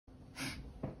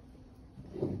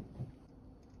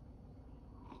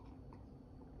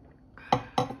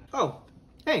Oh,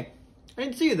 hey, I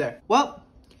didn't see you there. Well,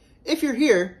 if you're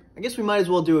here, I guess we might as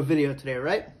well do a video today,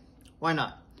 right? Why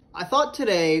not? I thought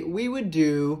today we would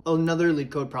do another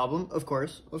LeetCode problem, of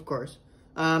course.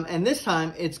 And this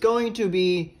time it's going to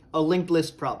be a linked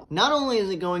list problem. Not only is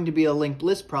it going to be a linked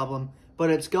list problem, but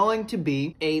it's going to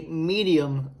be a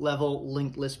medium level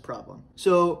linked list problem.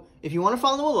 So if you want to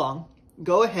follow along,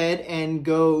 go ahead and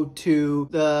go to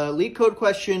the LeetCode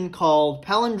question called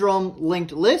Palindrome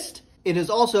Linked List. It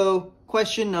is also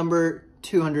question number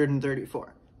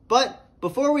 234. But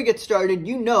before we get started,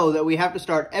 you know that we have to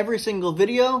start every single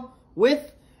video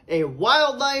with a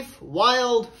wildlife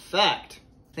wild fact.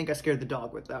 I think I scared the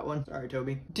dog with that one. Sorry,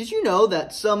 Toby. Did you know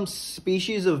that some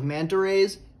species of manta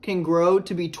rays can grow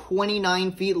to be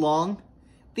 29 feet long?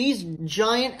 These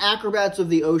giant acrobats of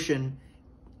the ocean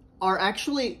are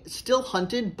actually still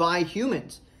hunted by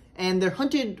humans. And they're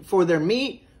hunted for their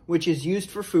meat, which is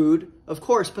used for food, of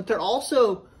course, but they're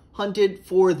also hunted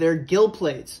for their gill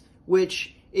plates,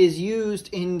 which is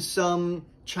used in some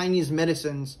Chinese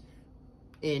medicines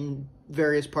in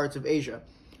various parts of Asia.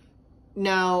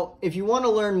 Now, if you want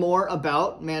to learn more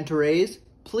about manta rays,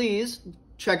 please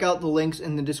check out the links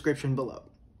in the description below.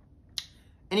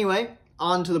 Anyway,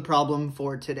 on to the problem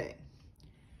for today.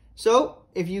 So,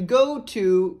 if you go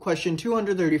to question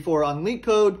 234 on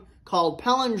LeetCode called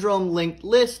Palindrome Linked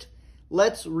List,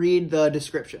 let's read the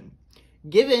description.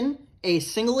 Given a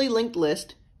singly linked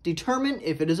list, determine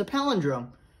if it is a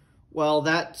palindrome. Well,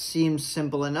 that seems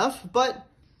simple enough, but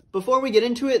before we get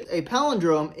into it, a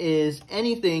palindrome is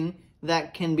anything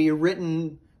that can be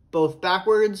written both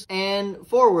backwards and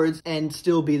forwards and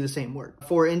still be the same word.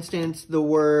 For instance, the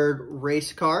word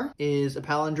race car is a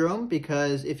palindrome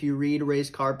because if you read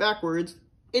race car backwards,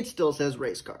 it still says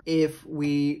race car. If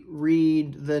we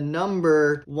read the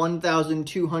number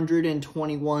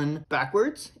 1221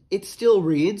 backwards, it still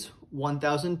reads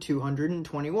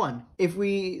 1221. If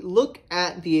we look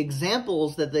at the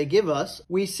examples that they give us,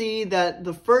 we see that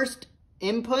the first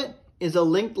input is a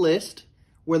linked list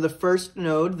where the first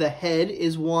node, the head,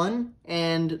 is 1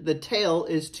 and the tail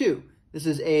is 2. This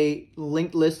is a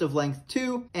linked list of length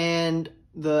 2, and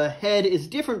the head is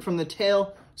different from the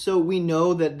tail, so we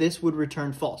know that this would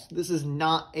return false. This is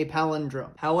not a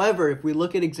palindrome. However, if we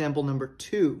look at example number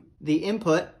 2, the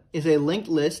input is a linked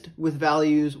list with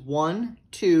values 1,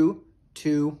 2,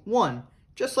 2, 1,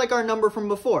 just like our number from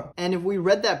before. And if we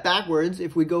read that backwards,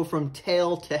 if we go from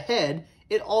tail to head,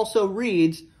 it also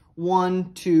reads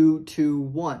 1, 2, 2,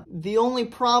 1. The only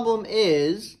problem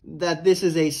is that this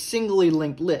is a singly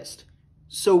linked list.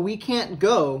 So we can't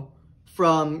go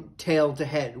from tail to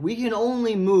head. We can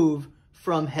only move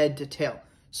from head to tail.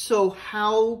 So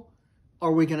how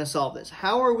are we going to solve this?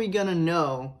 How are we going to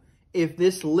know if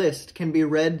this list can be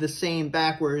read the same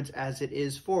backwards as it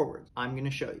is forwards? I'm going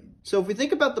to show you. So if we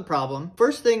think about the problem,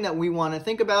 first thing that we want to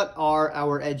think about are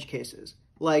our edge cases.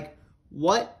 Like,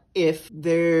 what if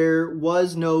there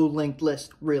was no linked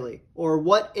list, really? Or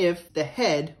what if the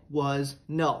head was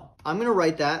null? I'm going to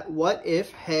write that. What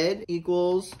if head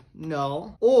equals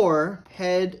null or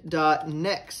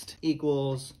head.next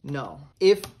equals null?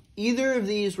 If either of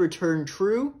these return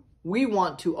true, we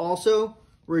want to also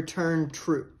return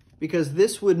true, because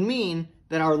this would mean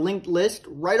that our linked list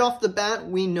right off the bat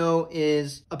we know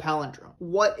is a palindrome.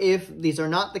 What if these are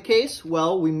not the case?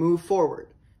 Well, we move forward.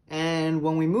 And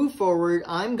when we move forward,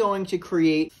 I'm going to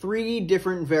create 3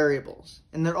 different variables.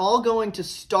 And they're all going to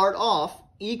start off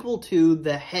equal to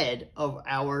the head of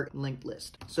our linked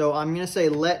list. So I'm going to say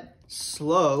let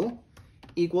slow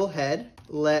equal head,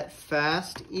 let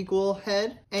fast equal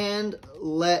head, and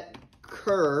let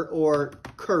cur or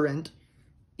current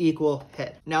equal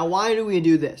head. Now, why do we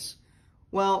do this?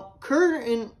 Well, cur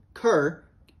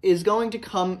is going to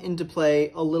come into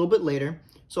play a little bit later,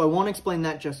 so I won't explain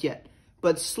that just yet.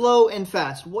 But slow and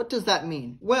fast, what does that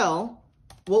mean? Well,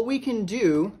 what we can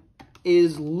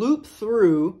is loop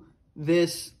through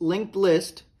this linked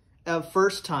list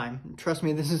first time. Trust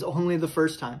me, this is only the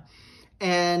first time.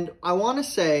 And I want to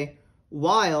say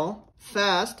while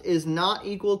fast is not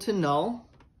equal to null,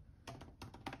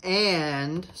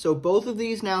 and so both of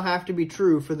these now have to be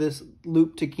true for this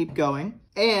loop to keep going,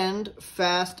 and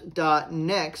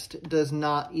fast.next does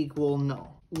not equal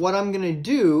null. What I'm going to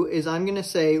do is I'm going to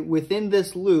say within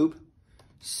this loop,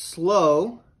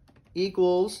 slow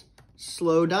equals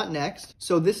slow.next.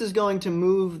 So this is going to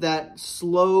move that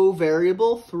slow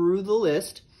variable through the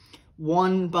list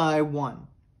one by one,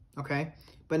 okay?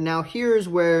 But now here's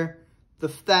where the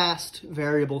fast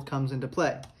variable comes into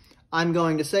play. I'm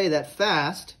going to say that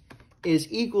fast is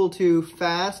equal to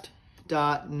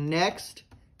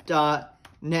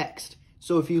fast.next.next.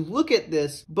 So if you look at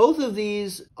this, both of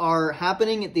these are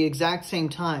happening at the exact same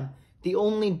time. The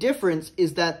only difference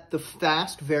is that the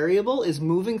fast variable is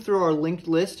moving through our linked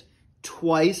list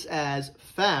twice as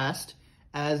fast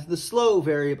as the slow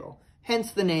variable,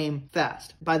 hence the name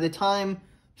fast. By the time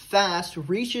fast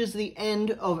reaches the end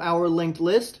of our linked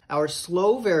list, our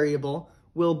slow variable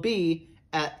will be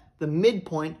at the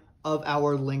midpoint of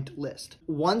our linked list.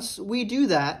 Once we do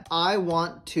that, I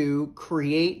want to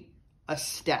create a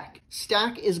stack.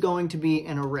 Stack is going to be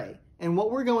an array. And what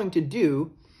we're going to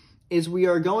do is we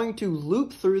are going to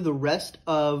loop through the rest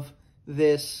of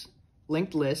this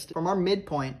linked list from our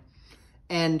midpoint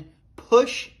and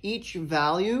push each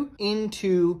value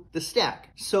into the stack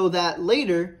so that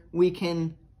later we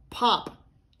can pop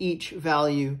each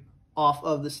value off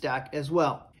of the stack as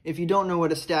well. If you don't know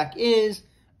what a stack is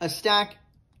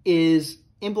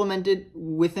implemented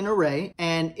with an array,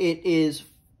 and it is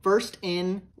first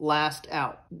in, last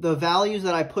out. The values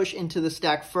that I push into the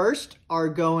stack first are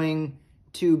going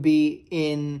to be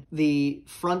in the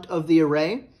front of the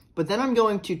array, but then I'm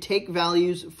going to take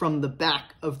values from the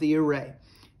back of the array.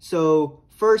 So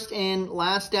first in,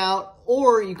 last out,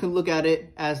 or you can look at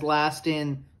it as last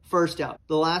in, first out.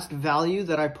 The last value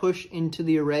that I push into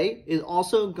the array is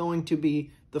also going to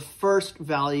be the first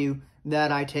value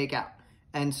that I take out,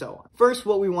 and so on. First,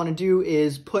 what we want to do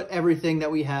is put everything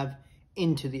that we have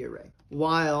into the array.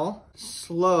 While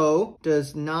slow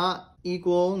does not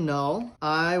equal null,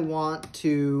 I want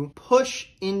to push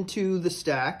into the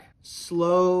stack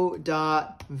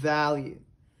slow.value,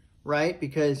 right?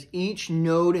 Because each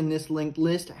node in this linked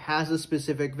list has a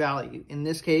specific value. In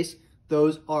this case,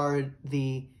 those are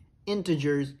the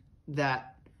integers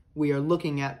that we are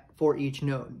looking at for each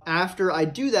node. After I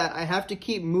do that, I have to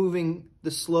keep moving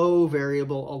the slow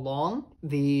variable along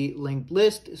the linked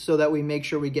list so that we make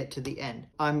sure we get to the end.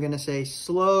 I'm going to say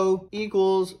slow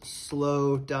equals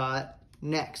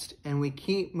slow.next, and we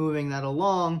keep moving that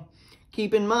along.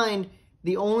 Keep in mind,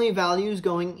 the only values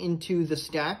going into the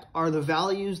stack are the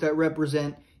values that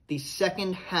represent the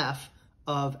second half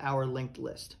of our linked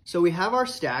list. So we have our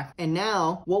stack, and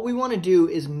now what we want to do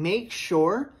is make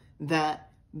sure that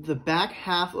the back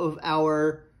half of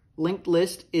our linked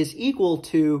list is equal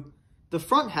to the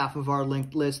front half of our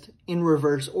linked list in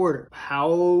reverse order.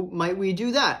 How might we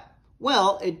do that?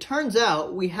 Well, it turns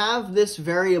out we have this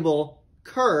variable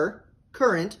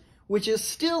current, which is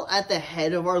still at the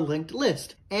head of our linked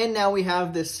list. And now we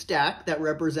have this stack that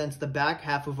represents the back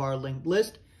half of our linked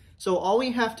list. So all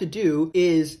we have to do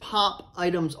is pop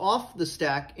items off the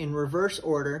stack in reverse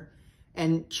order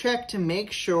and check to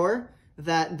make sure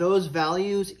that those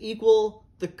values equal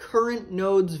the current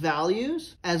node's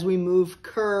values as we move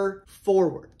cur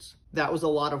forwards. That was a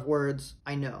lot of words,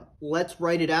 I know. Let's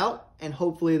write it out, and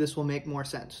hopefully this will make more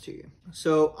sense to you.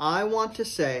 So I want to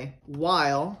say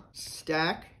while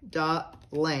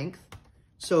stack.length,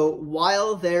 so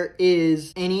while there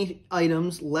is any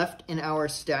items left in our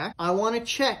stack, I want to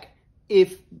check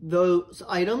if those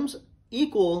items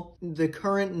equal the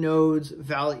current node's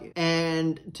value.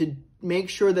 And to make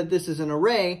sure that this is an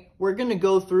array, we're going to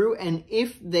go through, and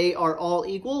if they are all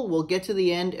equal, we'll get to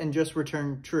the end and just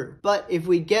return true. But if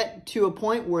we get to a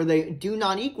point where they do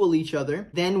not equal each other,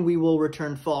 then we will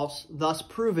return false, thus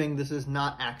proving this is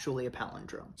not actually a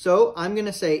palindrome. So I'm going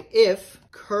to say if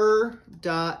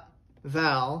cur.val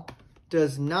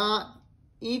does not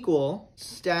equal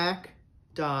stack.pop,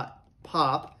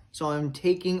 so I'm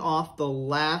taking off the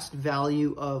last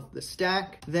value of the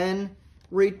stack, then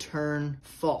return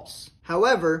false.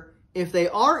 However, if they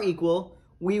are equal,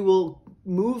 we will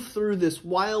move through this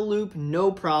while loop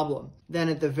no problem. Then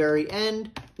at the very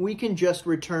end, we can just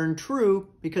return true,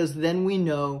 because then we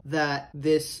know that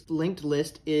this linked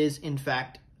list is in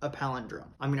fact a palindrome.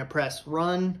 I'm going to press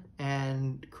run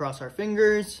and cross our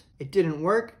fingers. It didn't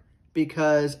work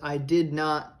because I did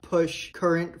not push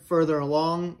current further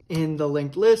along in the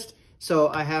linked list. So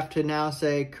I have to now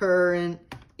say current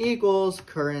equals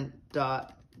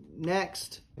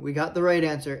current.next. We got the right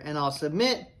answer, and I'll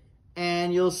submit,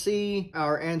 and you'll see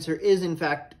our answer is in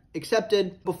fact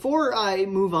accepted. Before I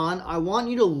move on, I want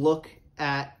you to look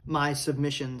at my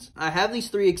submissions. I have these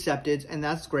 3 accepted, and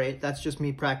that's great. That's just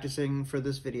me practicing for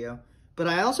this video. But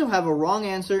I also have a wrong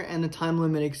answer and a time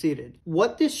limit exceeded.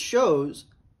 What this shows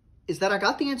is that I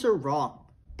got the answer wrong.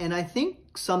 And I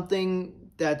think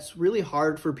something that's really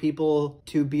hard for people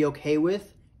to be okay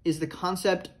with is the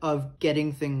concept of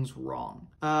getting things wrong.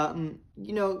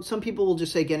 You know, some people will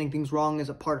just say getting things wrong is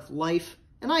a part of life,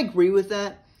 and I agree with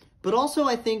that. But also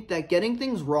I think that getting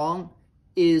things wrong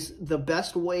is the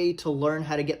best way to learn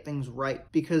how to get things right,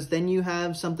 because then you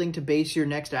have something to base your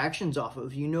next actions off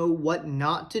of. You know what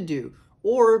not to do,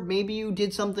 or maybe you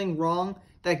did something wrong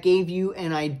that gave you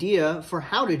an idea for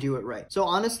how to do it right. So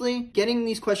honestly, getting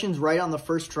these questions right on the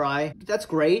first try, that's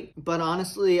great. But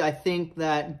honestly, I think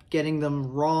that getting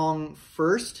them wrong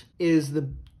first is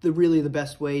really the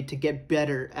best way to get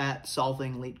better at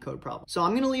solving LeetCode problems. So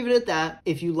I'm gonna leave it at that.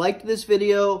 If you liked this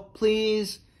video,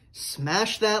 please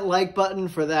smash that like button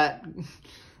for that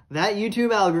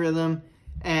YouTube algorithm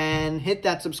and hit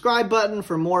that subscribe button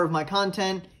for more of my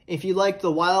content. If you liked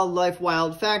the wildlife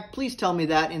wild fact, please tell me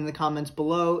that in the comments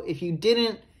below. If you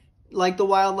didn't like the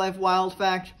wildlife wild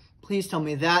fact, please tell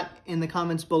me that in the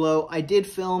comments below. I did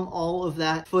film all of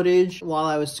that footage while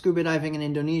I was scuba diving in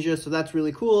Indonesia, so that's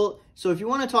really cool. So if you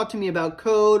want to talk to me about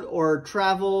code or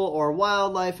travel or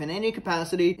wildlife in any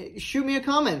capacity, shoot me a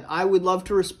comment. I would love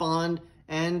to respond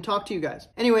and talk to you guys.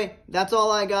 Anyway, that's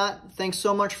all I got. Thanks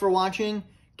so much for watching.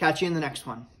 Catch you in the next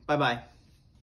one. Bye-bye.